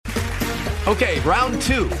Okay, round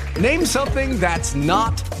two. Name something that's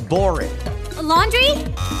not boring. A laundry?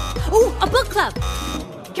 Ooh, a book club.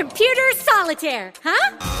 Computer solitaire,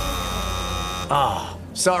 huh? Ah,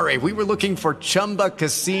 sorry, we were looking for Chumba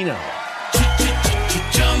Casino.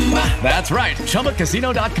 That's right,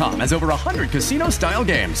 ChumbaCasino.com has over 100 casino-style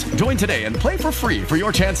games. Join today and play for free for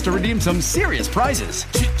your chance to redeem some serious prizes.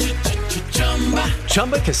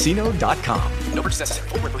 ChumbaCasino.com. No purchase necessary.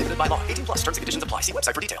 Void where prohibited by law. 18 plus terms and conditions apply. See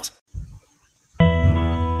website for details.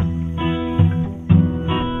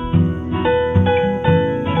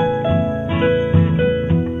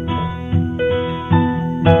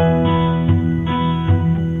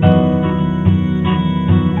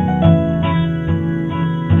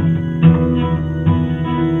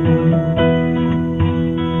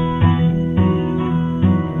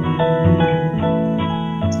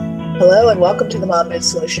 Hello and welcome to the Mom Biz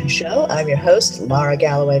Solutions Show. I'm your host, Laura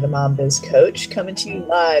Galloway, the Mom Biz Coach, coming to you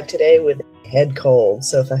live today with a head cold.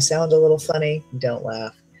 So if I sound a little funny, don't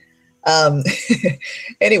laugh.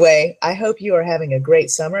 Anyway, I hope you are having a great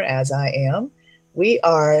summer as I am. We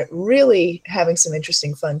are really having some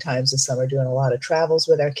interesting fun times this summer, doing a lot of travels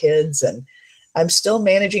with our kids, and I'm still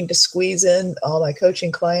managing to squeeze in all my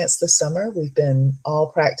coaching clients this summer. We've been all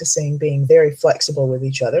practicing being very flexible with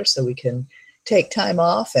each other so we can take time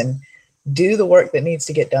off and do the work that needs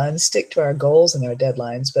to get done, stick to our goals and our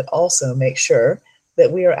deadlines, but also make sure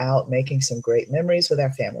that we are out making some great memories with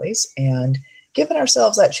our families and giving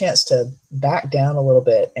ourselves that chance to back down a little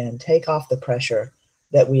bit and take off the pressure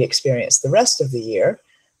that we experience the rest of the year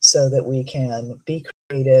so that we can be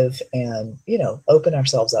creative and, open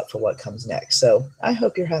ourselves up for what comes next. So I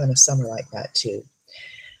hope you're having a summer like that too.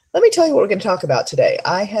 Let me tell you what we're going to talk about today.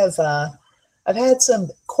 I've had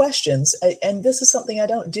some questions, and this is something I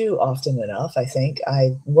don't do often enough. I think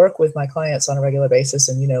I work with my clients on a regular basis,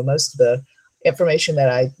 and most of the information that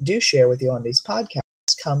I do share with you on these podcasts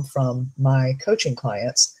come from my coaching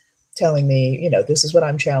clients telling me, this is what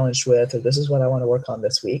I'm challenged with, or this is what I want to work on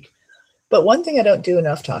this week. But one thing I don't do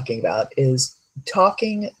enough talking about is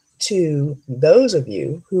talking to those of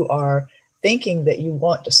you who are thinking that you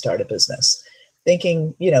want to start a business,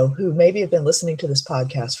 thinking, who maybe have been listening to this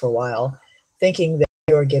podcast for a while, thinking that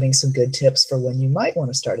you're getting some good tips for when you might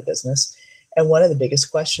want to start a business. And one of the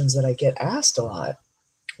biggest questions that I get asked a lot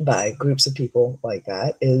by groups of people like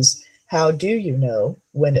that is, how do you know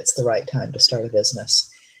when it's the right time to start a business?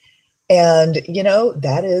 And,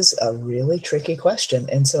 that is a really tricky question.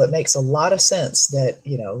 And so it makes a lot of sense that,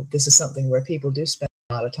 this is something where people do spend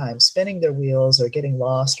a lot of time spinning their wheels or getting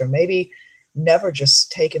lost, or maybe never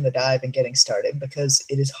just taking the dive and getting started, because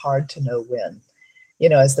it is hard to know when.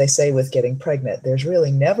 As they say with getting pregnant, there's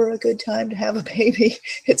really never a good time to have a baby.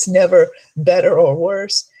 It's never better or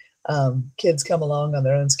worse. Kids come along on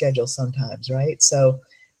their own schedule sometimes, right? So,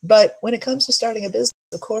 but when it comes to starting a business,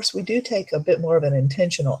 of course, we do take a bit more of an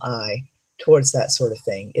intentional eye towards that sort of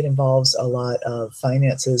thing. It involves a lot of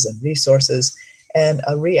finances and resources and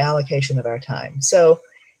a reallocation of our time. So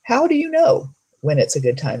how do you know when it's a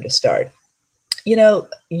good time to start?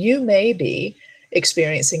 You may be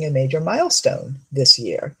experiencing a major milestone this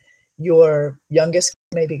year. Your youngest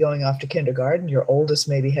may be going off to kindergarten, your oldest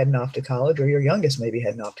may be heading off to college, or your youngest may be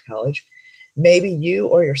heading off to college. Maybe you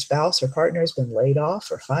or your spouse or partner has been laid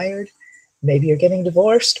off or fired. Maybe you're getting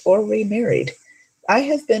divorced or remarried. I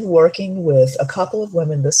have been working with a couple of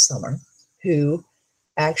women this summer who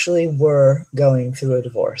actually were going through a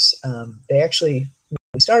divorce.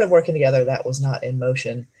 We started working together, that was not in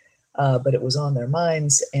motion. But it was on their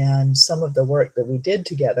minds, and some of the work that we did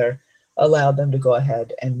together allowed them to go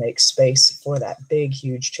ahead and make space for that big,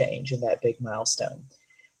 huge change and that big milestone.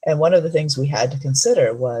 And one of the things we had to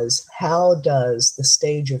consider was, how does the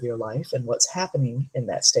stage of your life and what's happening in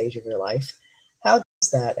that stage of your life, how does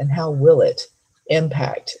that and how will it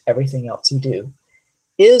impact everything else you do?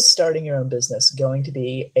 Is starting your own business going to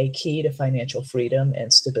be a key to financial freedom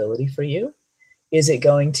and stability for you? Is it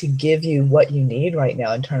going to give you what you need right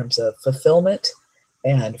now in terms of fulfillment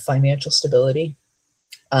and financial stability?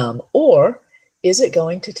 Or is it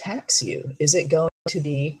going to tax you? Is it going to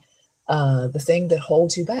be the thing that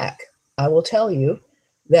holds you back? I will tell you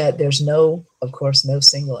that there's no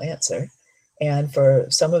single answer. And for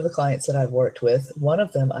some of the clients that I've worked with, one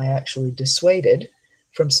of them I actually dissuaded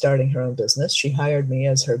from starting her own business. She hired me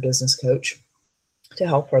as her business coach to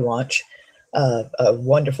help her launch a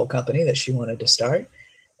wonderful company that she wanted to start.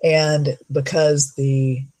 And because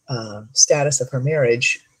the status of her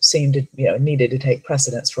marriage seemed to, needed to take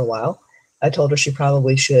precedence for a while, I told her she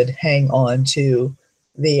probably should hang on to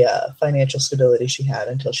the financial stability she had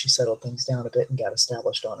until she settled things down a bit and got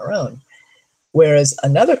established on her own. Whereas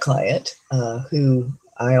another client who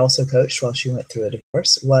I also coached while she went through a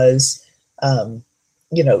divorce, was,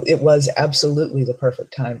 it was absolutely the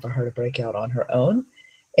perfect time for her to break out on her own.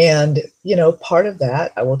 And, part of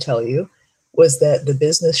that, I will tell you, was that the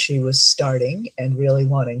business she was starting and really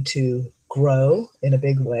wanting to grow in a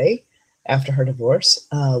big way after her divorce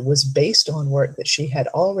was based on work that she had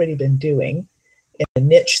already been doing in a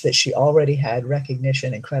niche that she already had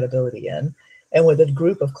recognition and credibility in, and with a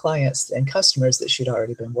group of clients and customers that she'd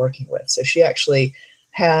already been working with. So she actually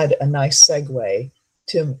had a nice segue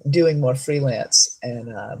to doing more freelance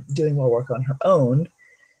and doing more work on her own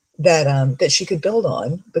that she could build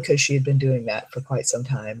on, because she had been doing that for quite some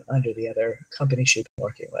time under the other company she'd been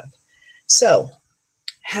working with. So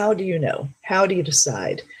how do you know? How do you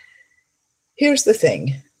decide? Here's the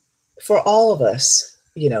thing. For all of us,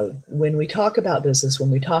 when we talk about business,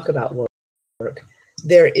 when we talk about work,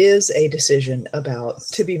 there is a decision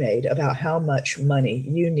to be made about how much money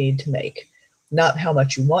you need to make, not how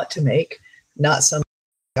much you want to make, not some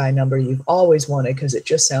high number you've always wanted because it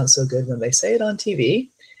just sounds so good when they say it on TV,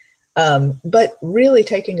 but really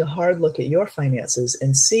taking a hard look at your finances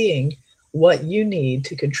and seeing what you need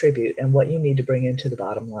to contribute and what you need to bring into the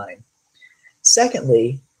bottom line.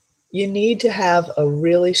 Secondly, you need to have a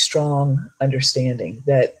really strong understanding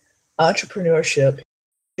that entrepreneurship,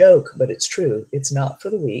 joke, but it's true, it's not for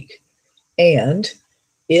the weak. And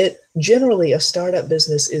a startup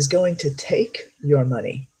business is going to take your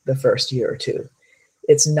money the first year or two.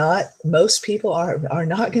 Most people are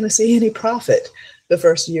not going to see any profit the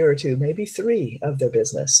first year or two, maybe 3 of their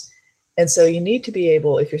business. And so you need to be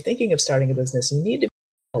able, if you're thinking of starting a business, you need to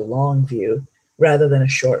have a long view rather than a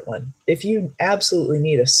short one. If you absolutely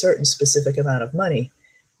need a certain specific amount of money,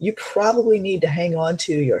 you probably need to hang on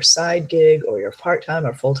to your side gig or your part-time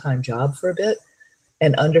or full-time job for a bit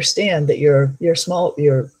and understand that your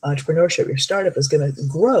entrepreneurship, your startup is going to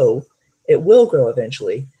grow. It will grow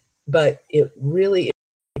eventually, but it really is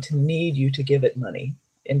going to need you to give it money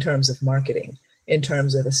in terms of marketing, in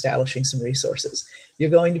terms of establishing some resources. You're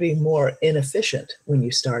going to be more inefficient when you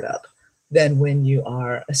start up than when you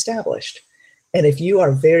are established. And if you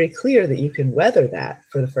are very clear that you can weather that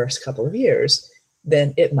for the first couple of years,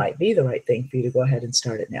 then it might be the right thing for you to go ahead and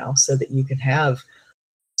start it now, so that you can have,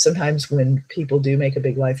 sometimes when people do make a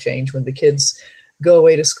big life change, when the kids go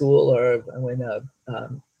away to school, or when a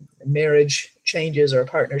marriage changes or a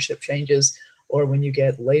partnership changes, or when you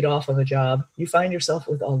get laid off of a job, you find yourself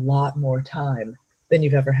with a lot more time than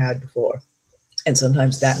you've ever had before. And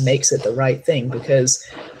sometimes that makes it the right thing, because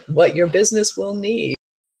what your business will need,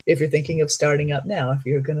 if you're thinking of starting up now, if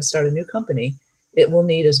you're going to start a new company, it will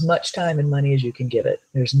need as much time and money as you can give it.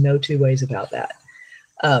 There's no two ways about that.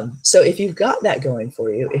 So if you've got that going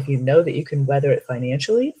for you, if you know that you can weather it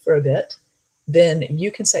financially for a bit, then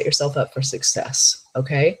you can set yourself up for success,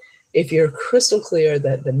 okay? If you're crystal clear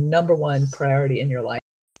that the number one priority in your life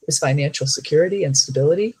is financial security and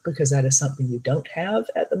stability, because that is something you don't have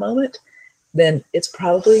at the moment, then it's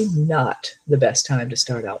probably not the best time to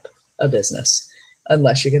start up a business,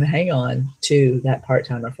 unless you're going to hang on to that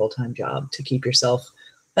part-time or full-time job to keep yourself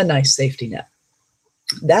a nice safety net.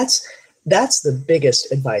 That's the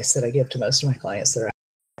biggest advice that I give to most of my clients that are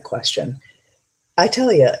asking that question. I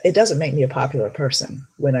tell you, it doesn't make me a popular person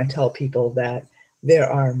when I tell people that there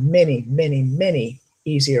are many, many, many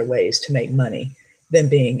easier ways to make money than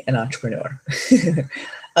being an entrepreneur.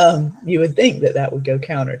 You would think that that would go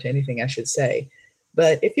counter to anything I should say.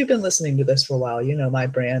 But if you've been listening to this for a while, you know my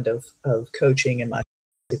brand of coaching and my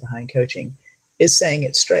behind coaching is saying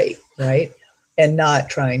it straight, right? And not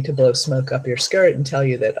trying to blow smoke up your skirt and tell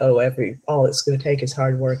you that, all it's going to take is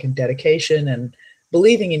hard work and dedication and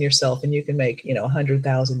believing in yourself, and you can make,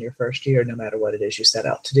 $100,000 your first year, no matter what it is you set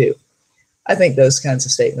out to do. I think those kinds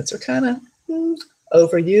of statements are kind of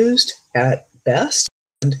overused at best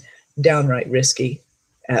and downright risky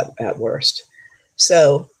at worst.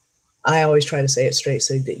 So I always try to say it straight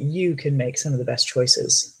so that you can make some of the best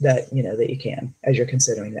choices that you can as you're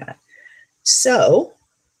considering that. So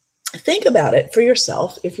think about it for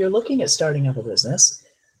yourself. If you're looking at starting up a business,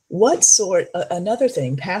 another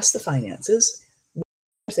thing past the finances, one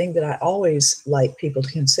thing that I always like people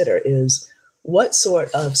to consider is, what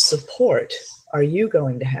sort of support are you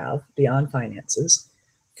going to have beyond finances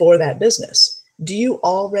for that business? Do you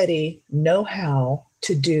already know how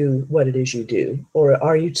to do what it is you do? Or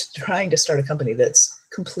are you trying to start a company that's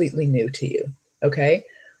completely new to you? Okay.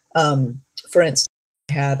 For instance,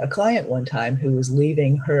 I had a client one time who was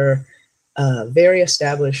leaving her very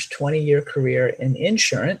established 20-year career in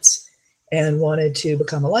insurance and wanted to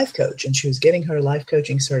become a life coach. And she was getting her life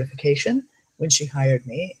coaching certification when she hired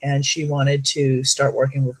me, and she wanted to start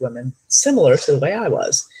working with women similar to the way I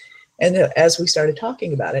was. And as we started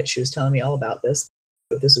talking about it, she was telling me all about this.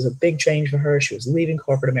 This was a big change for her. She was leaving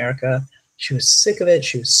corporate America. She was sick of it.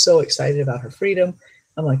 She was so excited about her freedom.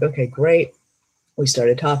 I'm like, okay, great. We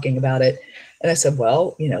started talking about it. And I said,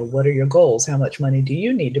 well, what are your goals? How much money do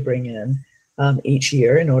you need to bring in each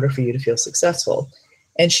year in order for you to feel successful?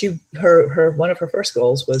 And her one of her first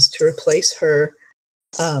goals was to replace her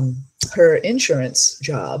insurance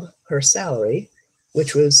job, her salary,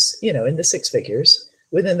 which was, in the six figures,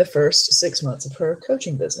 within the first 6 months of her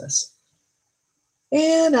coaching business.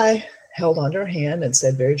 And I held onto her hand and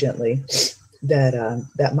said very gently that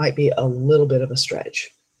that might be a little bit of a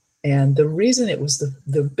stretch. And the reason it was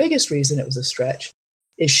the biggest reason it was a stretch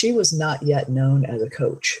is she was not yet known as a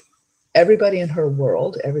coach. Everybody in her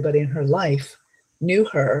world, everybody in her life knew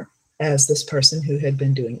her as this person who had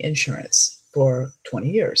been doing insurance for 20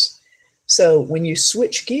 years. So when you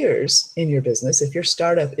switch gears in your business, if your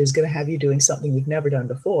startup is going to have you doing something you've never done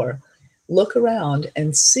before, look around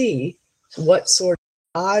and see what sort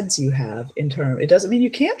of odds you have in terms. It doesn't mean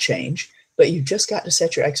you can't change, but you've just got to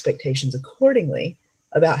set your expectations accordingly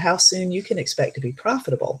about how soon you can expect to be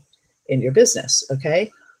profitable in your business,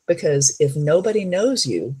 okay? Because if nobody knows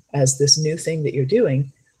you as this new thing that you're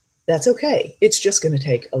doing, that's okay. It's just going to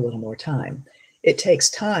take a little more time. It takes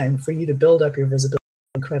time for you to build up your visibility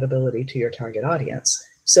and credibility to your target audience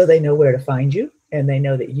so they know where to find you and they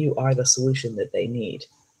know that you are the solution that they need,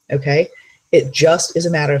 okay? It just is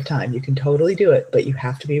a matter of time. You can totally do it, but you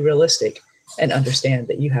have to be realistic and understand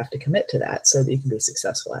that you have to commit to that so that you can be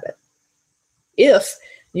successful at it. If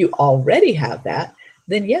you already have that,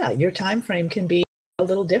 then yeah, your time frame can be a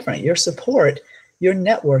little different. Your support, your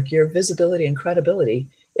network, your visibility and credibility,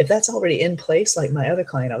 if that's already in place, like my other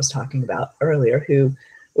client I was talking about earlier, who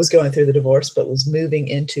was going through the divorce but was moving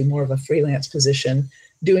into more of a freelance position,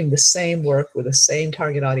 doing the same work with the same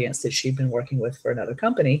target audience that she'd been working with for another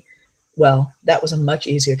company, well, that was a much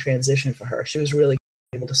easier transition for her. She was really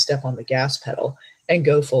able to step on the gas pedal and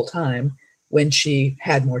go full time when she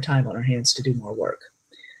had more time on her hands to do more work.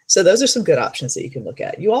 So those are some good options that you can look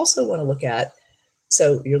at. You also want to look at,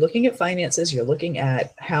 so you're looking at finances, you're looking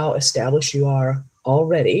at how established you are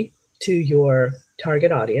already to your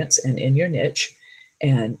target audience and in your niche.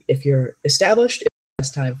 And if you're established,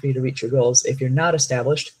 it's time for you to reach your goals. If you're not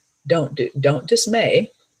established, don't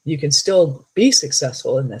dismay. You can still be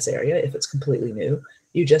successful in this area if it's completely new.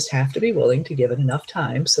 You just have to be willing to give it enough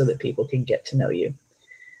time so that people can get to know you.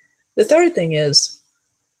 The third thing is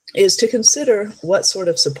to consider what sort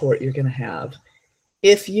of support you're going to have.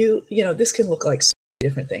 If this can look like so many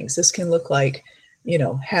different things. This can look like,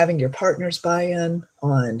 having your partners buy in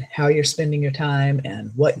on how you're spending your time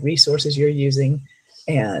and what resources you're using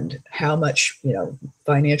and how much,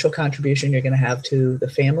 financial contribution you're going to have to the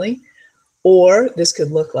family. Or this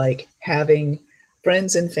could look like having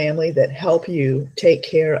friends and family that help you take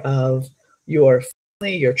care of your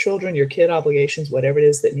family, your children, your kid obligations, whatever it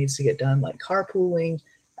is that needs to get done, like carpooling.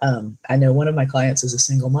 I know one of my clients is a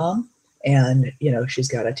single mom, and she's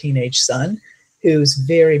got a teenage son who's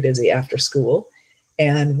very busy after school.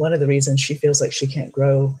 And one of the reasons she feels like she can't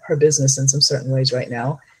grow her business in some certain ways right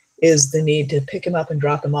now is the need to pick him up and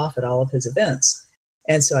drop him off at all of his events.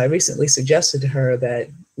 And so I recently suggested to her that,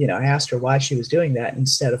 I asked her why she was doing that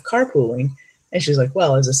instead of carpooling. And she's like,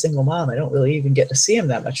 well, as a single mom, I don't really even get to see him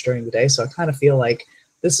that much during the day. So I kind of feel like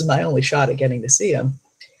this is my only shot at getting to see him.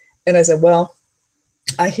 And I said, well,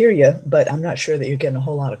 I hear you, but I'm not sure that you're getting a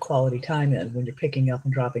whole lot of quality time in when you're picking up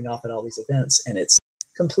and dropping off at all these events. And it's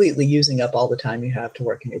completely using up all the time you have to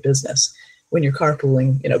work in your business when you're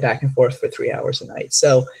carpooling, back and forth for 3 hours a night.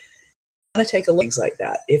 So I want to take a look at things like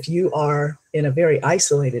that. If you are in a very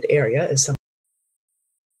isolated area, as some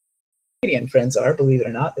Canadian friends are, believe it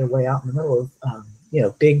or not, they're way out in the middle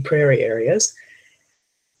of, big prairie areas,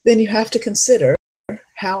 then you have to consider,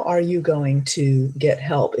 how are you going to get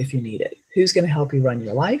help if you need it? Who's going to help you run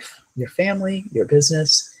your life, your family, your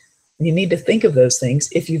business? You need to think of those things.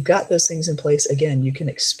 If you've got those things in place, again, you can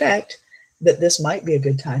expect that this might be a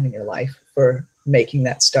good time in your life for making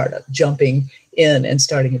that startup, jumping in and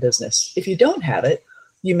starting a business. If you don't have it,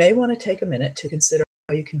 you may want to take a minute to consider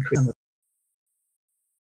how you can create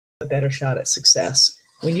a better shot at success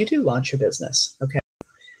when you do launch your business, okay?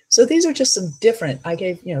 So these are just some different, I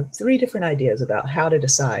gave 3 different ideas about how to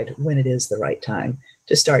decide when it is the right time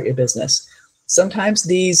to start your business. Sometimes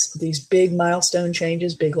these big milestone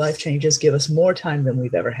changes, big life changes give us more time than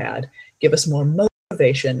we've ever had, give us more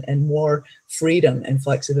motivation and more freedom and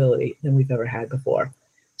flexibility than we've ever had before.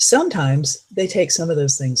 Sometimes they take some of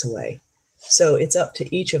those things away. So it's up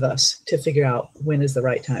to each of us to figure out when is the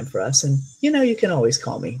right time for us. And, you can always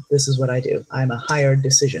call me. This is what I do. I'm a hired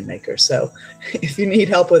decision maker. So if you need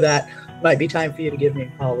help with that, it might be time for you to give me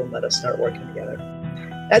a call and let us start working together.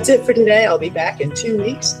 That's it for today. I'll be back in 2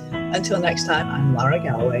 weeks. Until next time, I'm Lara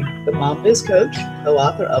Galloway, the Mom Biz Coach,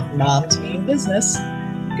 co-author of Moms Mean Business.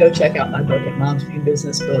 Go check out my book at Moms Mean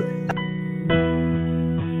Business Book.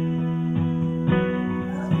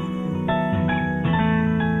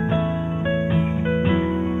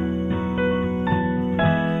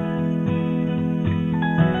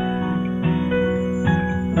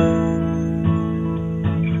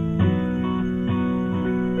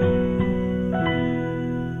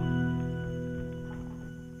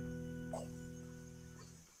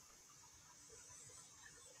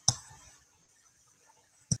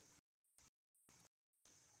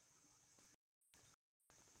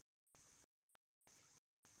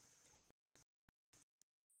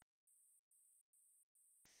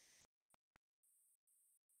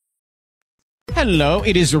 Hello,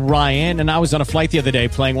 it is Ryan, and I was on a flight the other day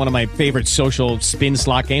playing one of my favorite social spin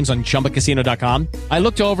slot games on ChumbaCasino.com. I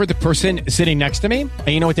looked over at the person sitting next to me, and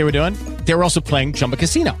you know what they were doing? They were also playing Chumba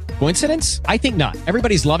Casino. Coincidence? I think not.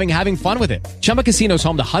 Everybody's loving having fun with it. Chumba Casino is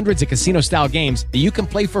home to hundreds of casino-style games that you can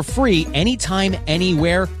play for free anytime,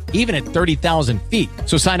 anywhere, even at 30,000 feet.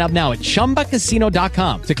 So sign up now at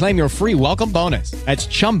ChumbaCasino.com to claim your free welcome bonus. That's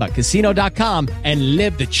ChumbaCasino.com and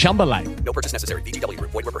live the Chumba life. No purchase necessary. VGW.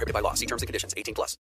 Void where prohibited by law. See terms and conditions. 18+.